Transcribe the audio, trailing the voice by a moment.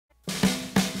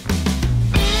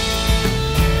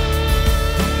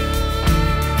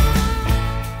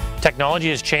Technology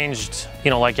has changed,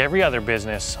 like every other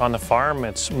business. On the farm,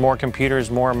 it's more computers,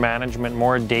 more management,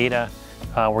 more data.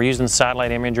 We're using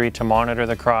satellite imagery to monitor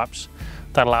the crops.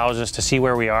 That allows us to see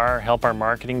where we are, help our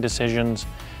marketing decisions.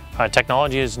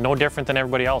 Technology is no different than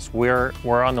everybody else. We're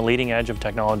on the leading edge of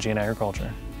technology in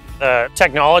agriculture. The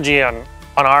technology on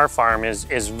our farm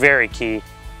is very key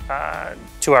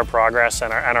to our progress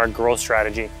and our growth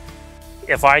strategy.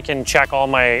 If I can check all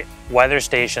my weather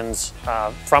stations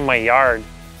from my yard,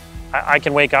 I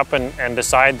can wake up and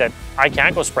decide that I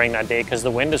can't go spraying that day because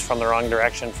the wind is from the wrong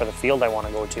direction for the field I want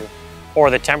to go to, or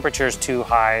the temperature is too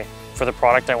high for the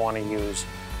product I want to use,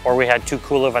 or we had too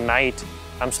cool of a night.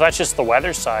 So that's just the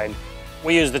weather side.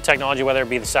 We use the technology, whether it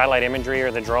be the satellite imagery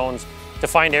or the drones, to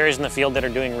find areas in the field that are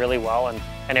doing really well and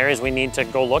areas we need to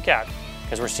go look at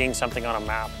because we're seeing something on a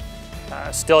map.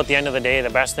 Still, at the end of the day, the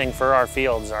best thing for our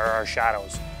fields are our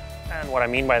shadows. And what I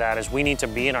mean by that is we need to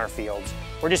be in our fields.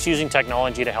 We're just using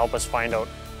technology to help us find out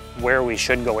where we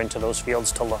should go into those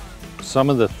fields to look. Some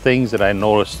of the things that I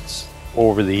noticed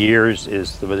over the years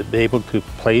is to be able to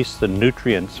place the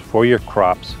nutrients for your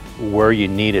crops where you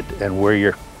need it and where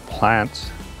your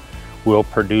plants will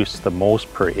produce the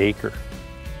most per acre.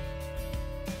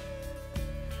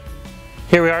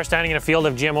 Here we are standing in a field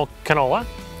of GMO canola,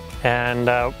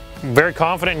 and very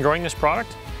confident in growing this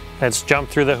product. It's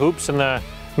jumped through the hoops and the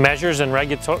measures and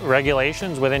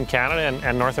regulations within Canada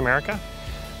and North America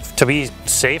to be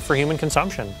safe for human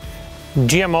consumption.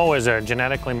 GMO is a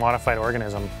genetically modified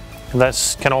organism.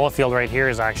 This canola field right here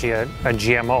is actually a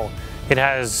GMO. It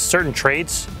has certain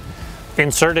traits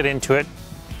inserted into it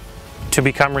to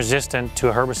become resistant to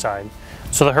a herbicide.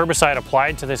 So the herbicide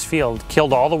applied to this field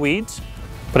killed all the weeds,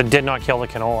 but it did not kill the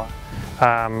canola.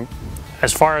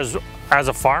 As far as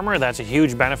a farmer, that's a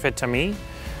huge benefit to me.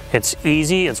 It's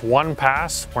easy, it's one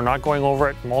pass. We're not going over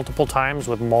it multiple times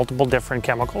with multiple different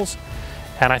chemicals.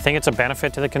 And I think it's a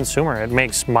benefit to the consumer. It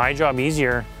makes my job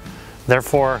easier.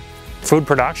 Therefore, food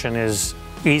production is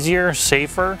easier,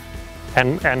 safer,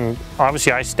 and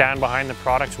obviously I stand behind the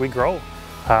products we grow.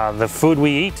 The food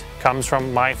we eat comes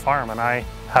from my farm, and I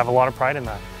have a lot of pride in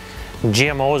that.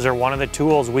 GMOs are one of the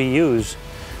tools we use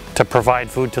to provide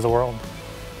food to the world.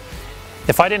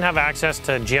 If I didn't have access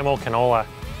to GMO canola,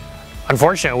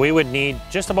 unfortunately, we would need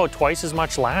just about twice as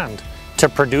much land to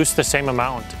produce the same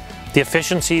amount. The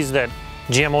efficiencies that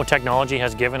GMO technology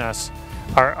has given us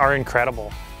are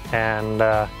incredible, and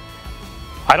I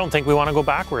don't think we want to go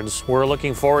backwards. We're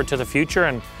looking forward to the future,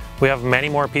 and we have many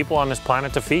more people on this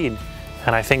planet to feed,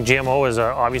 and I think GMO is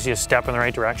obviously a step in the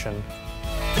right direction.